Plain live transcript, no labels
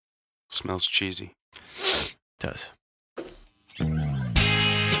Smells cheesy. Does.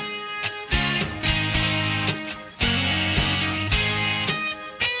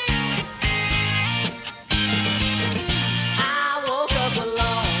 I woke up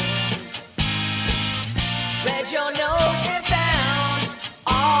alone, read your note and found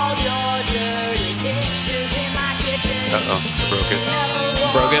all your dirty dishes in my kitchen. Uh-oh, I broke it.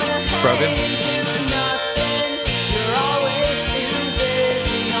 Broke it? It's broken? You're always too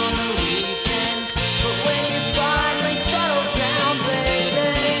busy on the weekend, but when you finally settle down,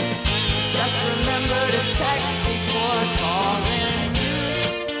 baby, just remember to text before calling.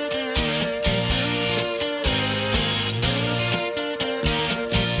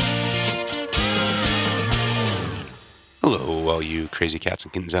 Hello, all you crazy cats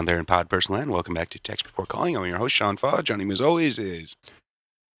and kittens out there in Podverse land. Welcome back to Text Before Calling. I'm your host, Sean Fogg. Joining me as always is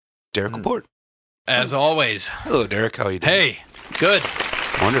Derek Laporte. As always. Hello, Derek. How are you doing? Hey, good.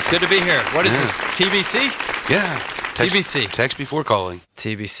 Wonderful. It's good to be here. What is Yeah. this? TBC? Yeah. Text, TBC. Text Before Calling.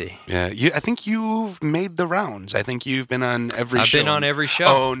 TBC. Yeah. I think you've made the rounds. I think you've been on every I've show. been on every show.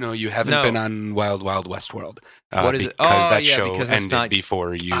 Oh, no, you haven't No. been on Wild Wild West World. What is it? Because Oh, that yeah, show because it's ended not-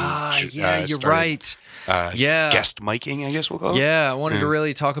 before you Yeah, you're started, right. Yeah. guest miking, I guess we'll call it. Yeah, I wanted to Yeah.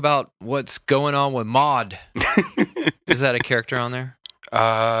 really talk about what's going on with Maud. Is that a character on there?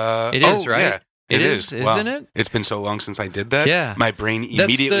 It is, right? Yeah, It is, Wow. isn't it? It's been so long since I did that. Yeah. My brain That's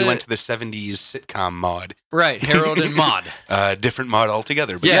immediately the- went to the 70s sitcom Maud. Right, Harold and Maude. Different Maud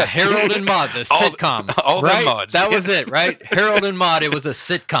altogether. But Yeah, yes. Harold and Maude, the All the- sitcom. all the right? Maudes. That was it, right? Harold and Maude, it was a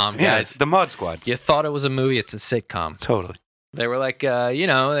sitcom, Yeah, guys. the Maud Squad. You thought it was a movie, it's a sitcom. Totally. They were like,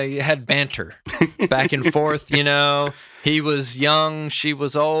 they had banter back and forth, He was young, she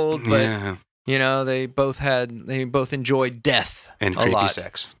was old, but, Yeah. they both enjoyed death And a creepy lot.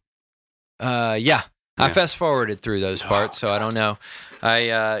 sex. Yeah. I Yeah. fast forwarded through those parts, so I don't know.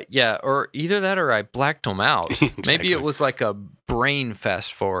 Or either that or I blacked them out. Exactly. Maybe it was like a brain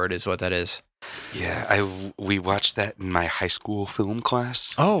fast forward is what that is. Yeah, we watched that in my high school film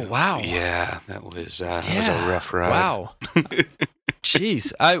class. Oh, wow. Yeah, that was a rough ride. Wow.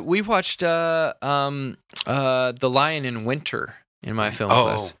 Jeez. We watched The Lion in Winter in my film Oh,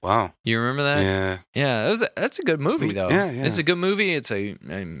 class. wow. You remember that? Yeah. Yeah, that's a good movie, though. Yeah, yeah. It's a good movie. It's a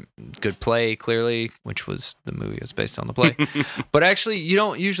good play, clearly, which was the movie was based on the play. But actually, you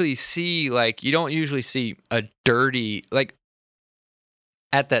don't usually see a dirty,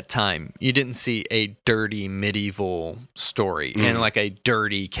 at that time, you didn't see a dirty medieval story and like a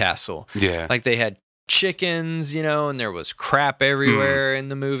dirty castle. Yeah. Like they had chickens, and there was crap everywhere in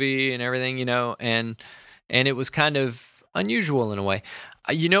the movie and everything, and it was kind of unusual in a way.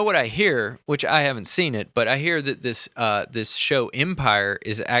 You know what I hear, which I haven't seen it, but I hear that this show Empire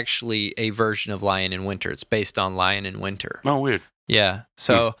is actually a version of Lion in Winter. It's based on Lion in Winter. Oh, weird. Yeah.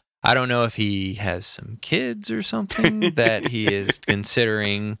 So I don't know if he has some kids or something that he is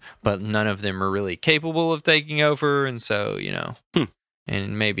considering, but none of them are really capable of taking over. And so,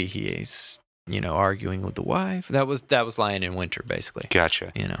 and maybe he is, arguing with the wife. That was Lion in Winter, basically.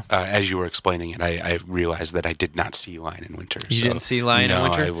 Gotcha. As you were explaining it, I realized that I did not see Lion in Winter. You didn't see Lion in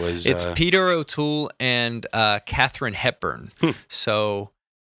Winter? I was. It's Peter O'Toole and Katharine Hepburn. So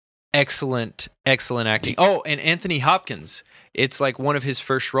excellent acting. Oh, and Anthony Hopkins. It's like one of his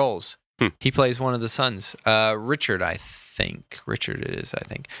first roles. He plays one of the sons. Richard, I think. Richard it is, I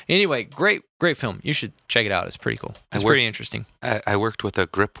think. Anyway, great film. You should check it out. It's pretty cool. It's pretty interesting. I worked with a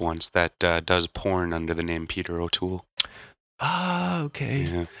grip once that does porn under the name Peter O'Toole. Oh, okay.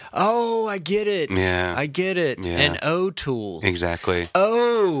 Yeah. Oh, I get it. Yeah. I get it. Yeah. An O-tool. Exactly.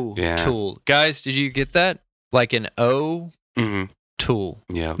 O-tool. Yeah. Guys, did you get that? Like an O-tool.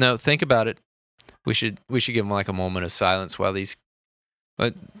 Mm-hmm. Yeah. No, think about it. We should give them like a moment of silence while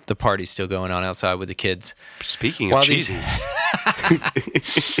the party's still going on outside with the kids. Speaking of cheesy.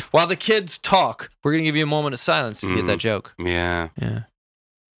 While the kids talk, we're going to give you a moment of silence to get that joke. Yeah. Yeah.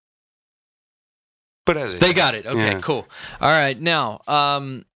 But as They got it. Okay, Yeah. cool. All right. Now,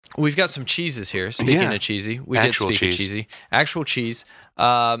 we've got some cheeses here. Speaking of cheesy, we Actual did speak cheese. of cheesy. Actual cheese.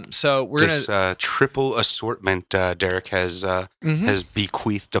 So we're this triple assortment Derek has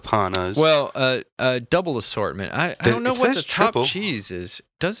bequeathed upon us. Well, a double assortment. I don't know It what says the top triple. cheese is.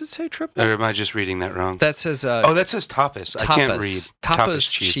 Does it say triple? Or am I just reading that wrong? That says that says tapas. I can't read.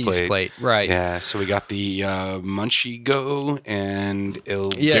 Tapas cheese plate. Right. Yeah, so we got the Manchego and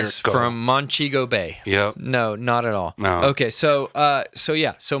Il Yes, Iberico. from Montego Bay. Yep. No, not at all. No. Okay, so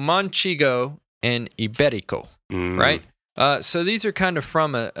Montego and Iberico, right? So these are kind of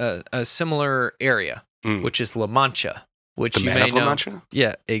from a similar area, which is La Mancha. which The you man may of know. La Mancha?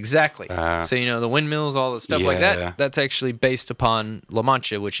 Yeah, exactly. So the windmills, all the stuff like Yeah. that. That's actually based upon La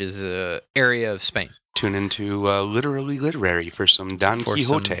Mancha, which is an area of Spain. Tune into Literally Literary for some Don For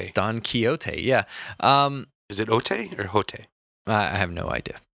some Quixote. Don Quixote, yeah. Is it Ote or Hote? I have no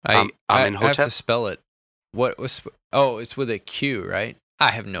idea. I have Amenhotep? to spell it. What was? Oh, it's with a Q, right?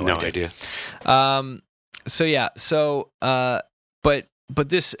 I have no idea. So yeah. So but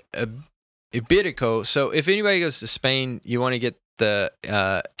this Iberico. So if anybody goes to Spain, you want to get the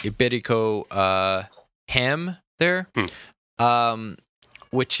Iberico ham there,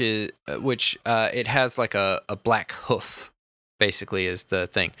 which it has like a black hoof, basically is the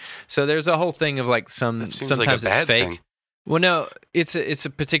thing. So there's a whole thing of like That seems like a sometimes bad it's fake. thing. Well, no, it's a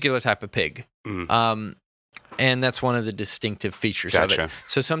particular type of pig. Mm. And that's one of the distinctive features of Gotcha. it.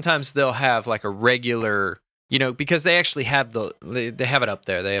 So sometimes they'll have like a regular, because they actually have they have it up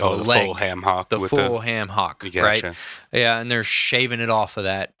there. They have the leg, full ham hock. the with full ham hock, Gotcha. right? Yeah, and they're shaving it off of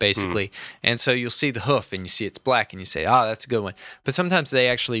that basically. And so you'll see the hoof and you see it's black and you say, that's a good one. But sometimes they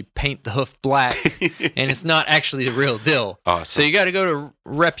actually paint the hoof black and it's not actually the real deal. Awesome. So you got to go to a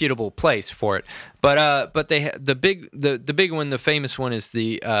reputable place for it. But they the big one, the famous one is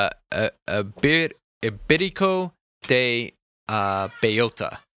the Iberico de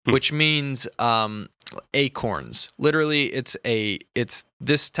Bellota, which means acorns. Literally, it's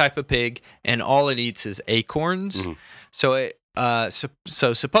this type of pig, and all it eats is acorns. Mm-hmm. So it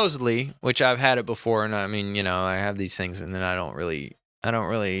so supposedly, which I've had it before, and I mean, I have these things, and then I don't really.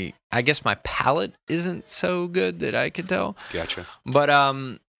 I guess my palate isn't so good that I can tell. Gotcha.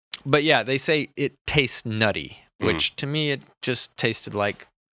 But yeah, they say it tastes nutty, which to me it just tasted like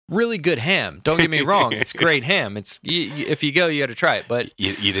really good ham. Don't get me wrong, it's great ham. It's if you go, you got to try it. But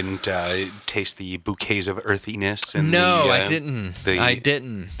You didn't taste the bouquets of earthiness and no, the, I didn't. I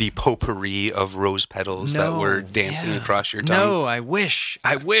didn't. The potpourri of rose petals that were dancing across your tongue. No, I wish.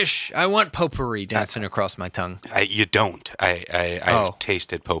 I want potpourri dancing across my tongue. You don't. Oh. I've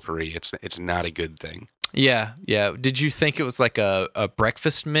tasted potpourri. It's not a good thing. Yeah. Did you think it was like a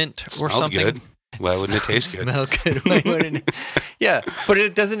breakfast mint or Smelled something? good. Why wouldn't it taste good? Smell good. Why wouldn't it? Yeah,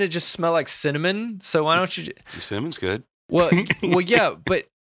 but doesn't it just smell like cinnamon? So why don't you? Cinnamon's good. Well, yeah, but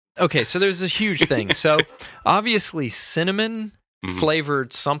okay. So there's a huge thing. So obviously, cinnamon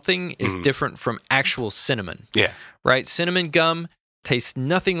flavored something is different from actual cinnamon. Yeah. Right. Cinnamon gum tastes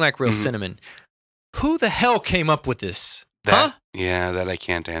nothing like real cinnamon. Who the hell came up with this? Yeah, that I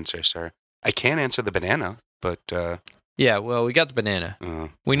can't answer, sir. I can answer the banana, but yeah. Well, we got the banana.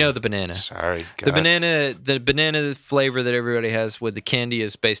 We know the banana. Sorry. The banana flavor that everybody has with the candy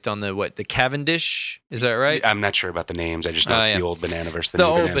is based on the Cavendish. Is that right? I'm not sure about the names. I just know it's the old banana versus the new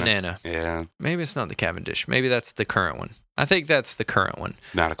old banana. Yeah. Maybe it's not the Cavendish. Maybe that's the current one. I think that's the current one.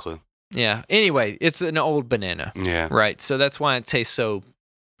 Not a clue. Yeah. Anyway, it's an old banana. Yeah. Right. So that's why it tastes so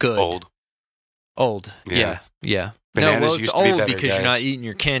good. Old. Yeah. Yeah. Bananas no, well, it's used to be old better, because guys. you're not eating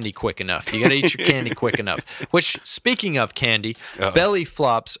your candy quick enough. You got to eat your candy quick enough. Which, speaking of candy, belly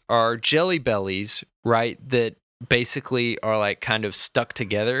flops are jelly bellies, right? That basically are like kind of stuck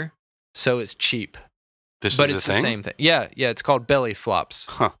together, so it's cheap. But it's the same thing. Yeah. It's called belly flops.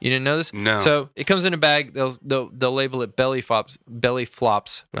 Huh. You didn't know this? No. So it comes in a bag. They'll label it belly flops. Well,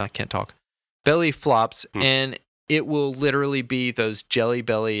 I can't talk. Belly flops, and it will literally be those Jelly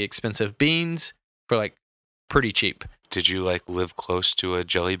Belly expensive beans for like pretty cheap. Did you like live close to a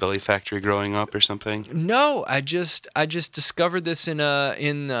Jelly Belly factory growing up or something? No, I just discovered this in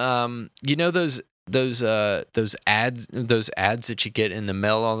those ads that you get in the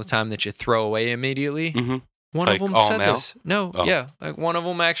mail all the time that you throw away immediately. Mm-hmm. One Like of them all said mail? this. No, Oh. yeah, like one of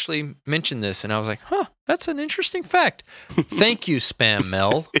them actually mentioned this, and I was like, that's an interesting fact. Thank you, spam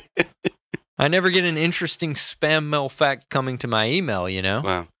mail. I never get an interesting spam mail fact coming to my email,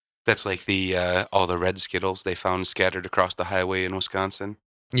 Wow. That's like all the red Skittles they found scattered across the highway in Wisconsin.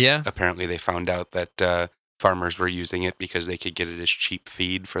 Yeah. Apparently they found out that farmers were using it because they could get it as cheap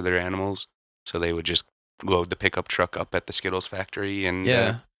feed for their animals. So they would just load the pickup truck up at the Skittles factory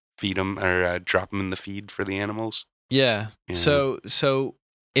and feed them or drop them in the feed for the animals. Yeah. Yeah. So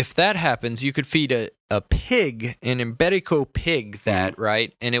if that happens, you could feed a pig, an Iberico pig that,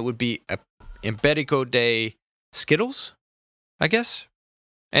 right? And it would be a Iberico de Skittles, I guess.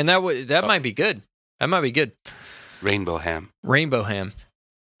 And that might be good. That might be good. Rainbow ham. Rainbow ham.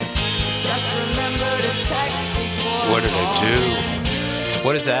 Just remember to text before What did I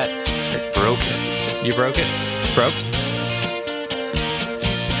What is that? do? I broke it. You broke it? It's broke?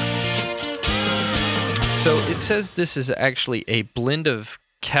 So it says this is actually a blend of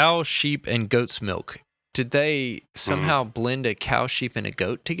cow, sheep, and goat's milk. Did they somehow blend a cow, sheep, and a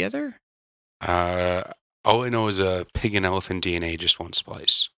goat together? All I know is a pig and elephant DNA just won't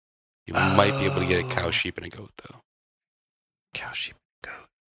splice. You might be able to get a cow, sheep, and a goat, though. Cow, sheep, goat.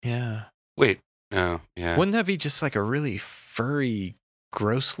 Yeah. Wait. Oh, yeah. Wouldn't that be just like a really furry,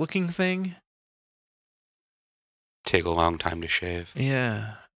 gross-looking thing? Take a long time to shave.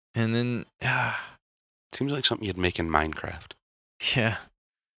 Yeah. And then, Seems like something you'd make in Minecraft. yeah.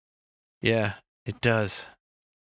 Yeah, it does.